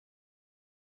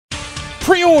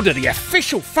Pre-order the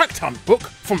official Fact Hunt book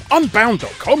from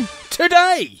Unbound.com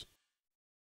today!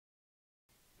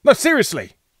 No,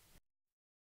 seriously.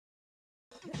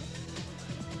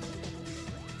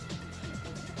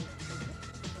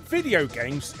 Video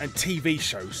games and TV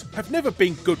shows have never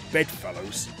been good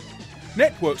bedfellows.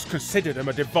 Networks consider them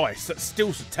a device that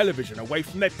steals the television away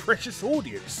from their precious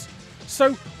audience.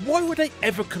 So why would they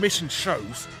ever commission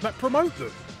shows that promote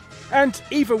them? And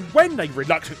even when they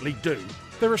reluctantly do,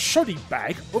 they're a shoddy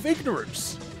bag of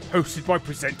ignorance. Hosted by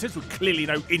presenters with clearly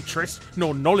no interest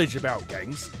nor knowledge about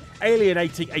games,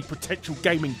 alienating a potential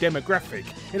gaming demographic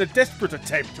in a desperate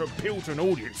attempt to appeal to an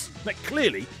audience that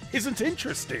clearly isn't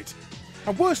interested.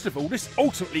 And worst of all, this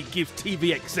ultimately gives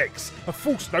TV execs a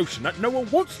false notion that no one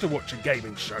wants to watch a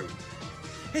gaming show.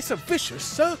 It's a vicious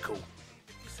circle.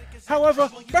 However,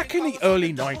 back in the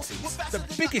early 90s, the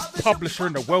biggest publisher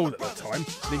in the world at the time,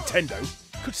 Nintendo,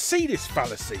 could see this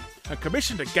fallacy and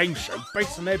commissioned a game show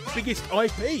based on their biggest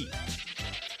IP.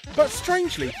 But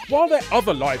strangely, while their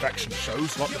other live-action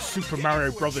shows like the Super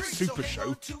Mario Bros. Super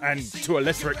Show and, to a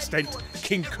lesser extent,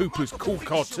 King Koopa's Cool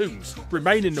Cartoons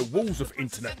remain in the walls of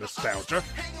internet nostalgia,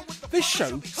 this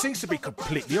show seems to be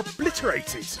completely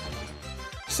obliterated.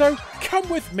 So come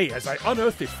with me as I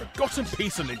unearth this forgotten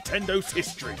piece of Nintendo's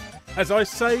history, as I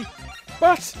say,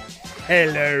 but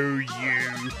hello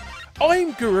you!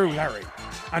 I'm Guru Larry,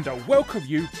 and I welcome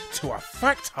you to a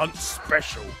Fact Hunt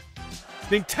special.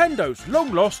 Nintendo's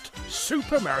long-lost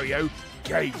Super Mario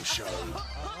game show.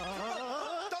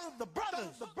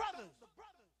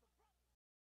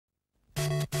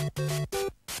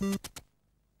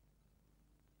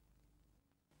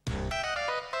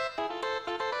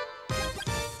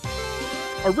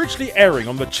 Originally airing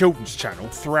on the Children's Channel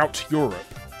throughout Europe,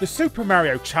 the Super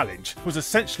Mario Challenge was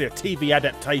essentially a TV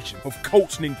adaptation of cult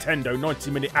Nintendo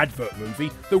 90-minute advert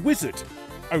movie The Wizard,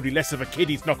 only less of a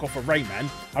kiddie's knockoff of Rayman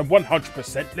and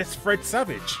 100% less Fred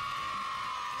Savage.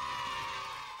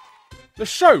 The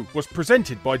show was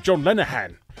presented by John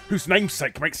Lenihan, whose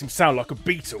namesake makes him sound like a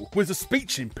Beatle with a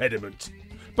speech impediment.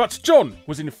 But John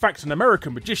was in fact an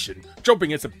American magician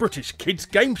jobbing as a British kids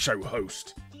game show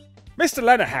host. Mr.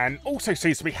 Lenihan also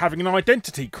seems to be having an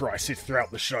identity crisis throughout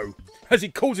the show, as he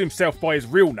calls himself by his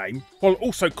real name, while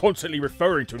also constantly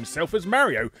referring to himself as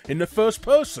Mario in the first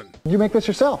person. You make this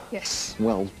yourself? Yes.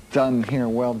 Well done here,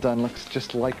 well done. Looks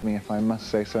just like me, if I must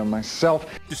say so myself.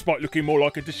 Despite looking more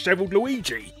like a dishevelled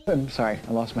Luigi. I'm sorry,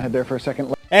 I lost my head there for a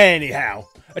second. Anyhow,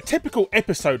 a typical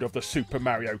episode of the Super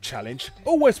Mario Challenge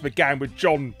always began with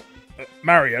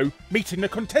Mario, meeting the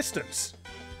contestants.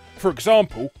 For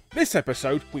example, this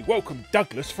episode we welcome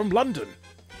Douglas from London.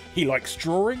 He likes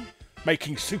drawing,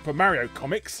 making Super Mario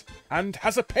comics, and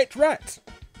has a pet rat,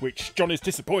 which John is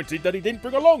disappointed that he didn't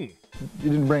bring along.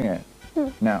 You didn't bring it?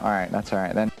 No, alright, that's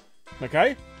alright then.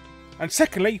 Okay. And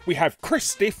secondly, we have Chris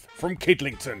Stiff from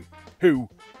Kidlington, who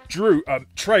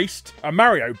traced a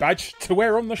Mario badge to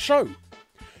wear on the show.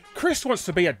 Chris wants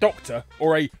to be a doctor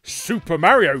or a Super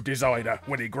Mario designer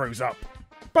when he grows up.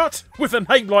 But with a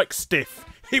name like Stiff,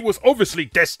 he was obviously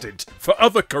destined for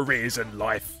other careers in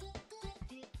life.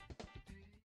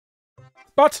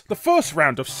 But the first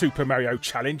round of Super Mario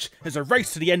Challenge is a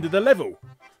race to the end of the level.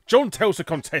 John tells the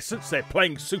contestants they're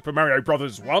playing Super Mario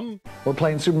Bros. 1. We're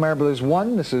playing Super Mario Bros.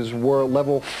 1. This is world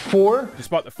level 4.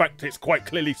 Despite the fact it's quite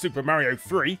clearly Super Mario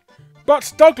 3.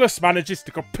 But Douglas manages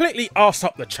to completely arse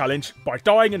up the challenge by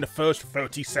dying in the first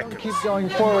 30 seconds. Keep going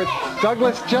forward.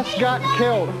 Douglas just got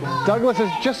killed. Douglas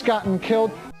has just gotten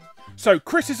killed. So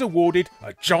Chris is awarded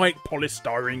a giant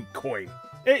polystyrene coin.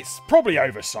 It's probably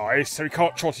oversized, so he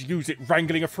can't try to use it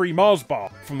wrangling a free Mars bar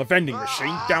from the vending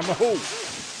machine down the hall.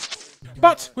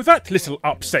 But with that little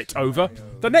upset over,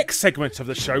 the next segment of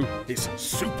the show is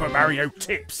Super Mario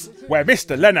Tips, where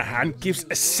Mr. Lenihan gives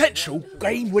essential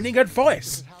game-winning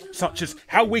advice, such as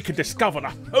how we can discover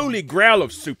the holy grail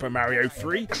of Super Mario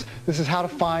 3. This is how to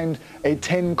find a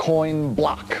 10-coin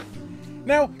block.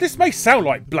 Now, this may sound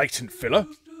like blatant filler,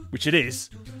 which it is,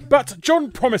 but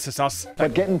John promises us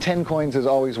that getting 10 coins is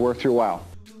always worth your while.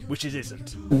 Which it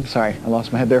isn't. Sorry, I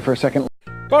lost my head there for a second.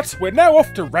 But we're now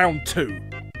off to round 2,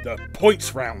 the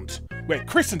points round, where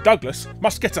Chris and Douglas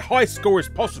must get a high score as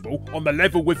possible on the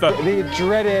level with the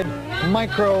dreaded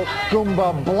micro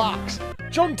Goomba blocks.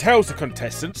 John tells the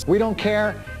contestants, we don't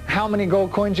care how many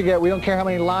gold coins you get, we don't care how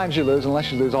many lives you lose,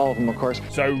 unless you lose all of them, of course.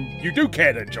 So you do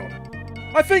care then, John?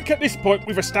 I think at this point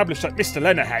we've established that Mr.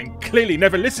 Lenihan clearly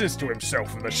never listens to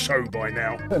himself on the show by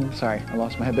now. I'm sorry, I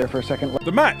lost my head there for a second.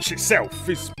 The match itself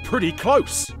is pretty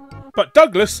close, but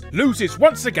Douglas loses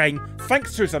once again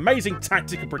thanks to his amazing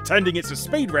tactic of pretending it's a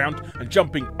speed round and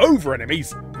jumping over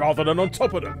enemies rather than on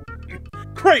top of them.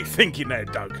 Great thinking there,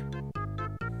 Doug.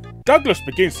 Douglas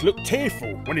begins to look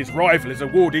tearful when his rival is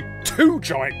awarded 2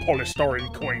 giant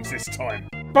polystyrene coins this time.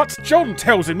 But John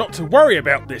tells him not to worry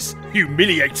about this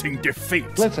humiliating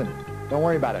defeat. Listen, don't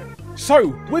worry about it. So,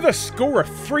 with a score of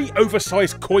 3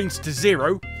 oversized coins to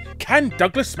 0, can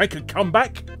Douglas make a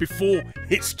comeback before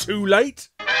it's too late?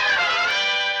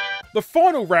 The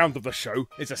final round of the show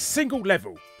is a single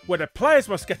level, where the players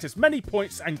must get as many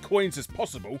points and coins as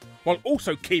possible, while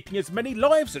also keeping as many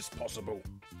lives as possible.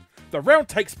 The round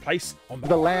takes place on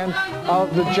The land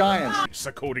of the giants.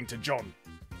 according to John.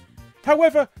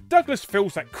 However, Douglas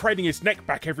feels that craning his neck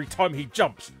back every time he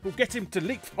jumps will get him to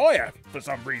leap higher for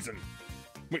some reason.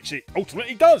 Which it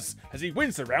ultimately does, as he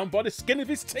wins the round by the skin of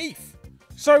his teeth.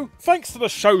 So, thanks to the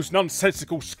show's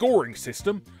nonsensical scoring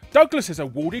system, Douglas is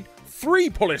awarded 3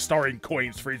 polystyrene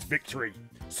coins for his victory,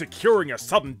 securing a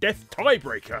sudden death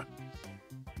tiebreaker.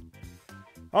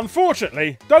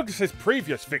 Unfortunately, Douglas's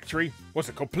previous victory was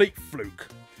a complete fluke,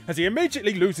 as he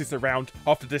immediately loses the round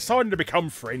after deciding to become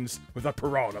friends with a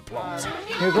piranha plant.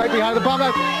 He was right behind the bomb.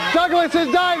 Douglas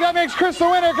has died. That makes Chris the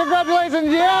winner.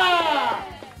 Congratulations. Yeah!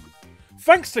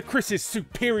 Thanks to Chris's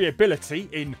superior ability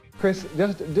in Chris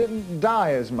just didn't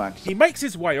die as much. he makes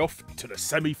his way off to the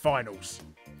semi-finals.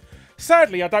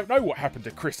 Sadly, I don't know what happened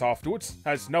to Chris afterwards,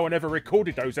 as no one ever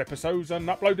recorded those episodes and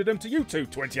uploaded them to YouTube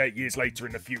 28 years later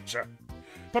in the future.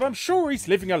 But I'm sure he's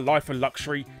living a life of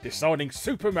luxury, designing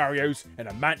Super Marios in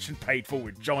a mansion paid for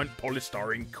with giant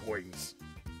polystyrene coins.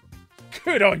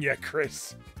 Good on you,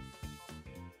 Chris!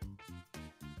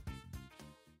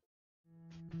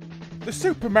 The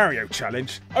Super Mario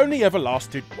Challenge only ever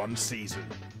lasted 1 season,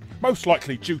 most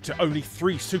likely due to only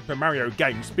 3 Super Mario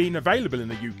games being available in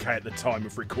the UK at the time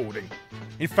of recording.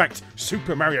 In fact,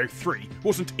 Super Mario 3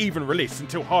 wasn't even released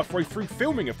until halfway through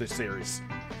filming of the series.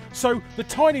 So the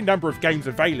tiny number of games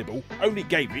available only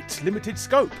gave it limited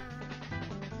scope.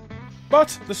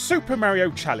 But the Super Mario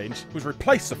Challenge was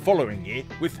replaced the following year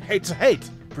with Head to Head,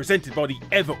 presented by the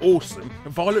ever awesome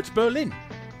Violet Berlin.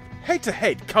 Head to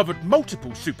Head covered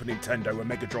multiple Super Nintendo and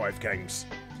Mega Drive games.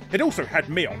 It also had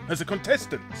me on as a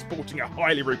contestant, sporting a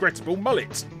highly regrettable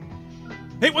mullet.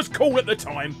 It was cool at the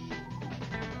time.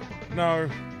 No, it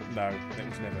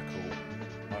was never cool.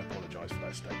 I apologise for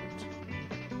that statement.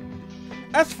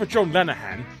 As for John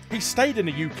Lanahan, he stayed in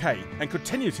the UK and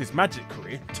continues his Magic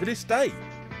career to this day.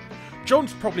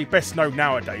 John's probably best known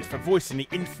nowadays for voicing the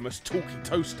infamous talking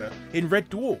toaster in Red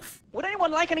Dwarf. Would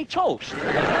anyone like any toast?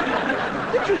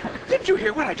 Did you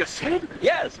hear what I just said?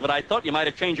 Yes, but I thought you might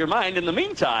have changed your mind in the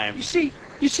meantime. You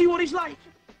see what he's like?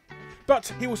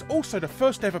 But he was also the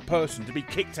first ever person to be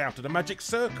kicked out of the Magic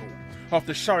Circle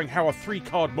after showing how a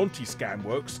 3-card Monty scam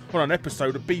works on an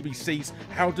episode of BBC's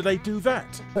How Do They Do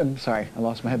That? I'm sorry, I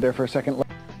lost my head there for a second.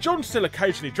 John still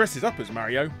occasionally dresses up as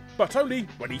Mario, but only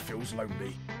when he feels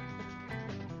lonely.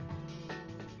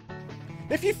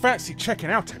 If you fancy checking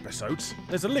out episodes,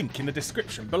 there's a link in the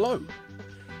description below.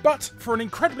 But for an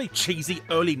incredibly cheesy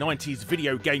early 90s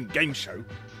video game show,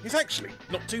 it's actually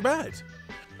not too bad.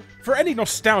 For any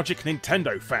nostalgic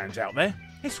Nintendo fans out there,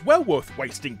 it's well worth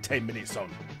wasting 10 minutes on,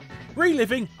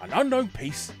 reliving an unknown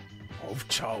piece of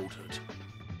childhood.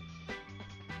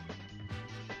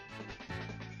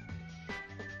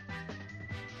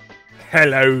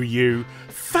 Hello you!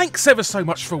 Thanks ever so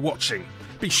much for watching.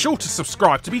 Be sure to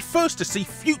subscribe to be first to see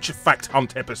future Fact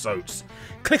Hunt episodes.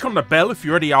 Click on the bell if you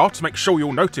already are to make sure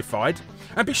you're notified,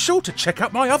 and be sure to check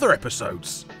out my other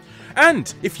episodes.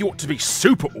 And if you want to be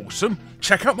super awesome,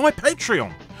 check out my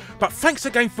Patreon. But thanks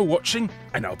again for watching,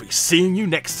 and I'll be seeing you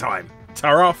next time.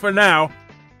 Ta-ra for now!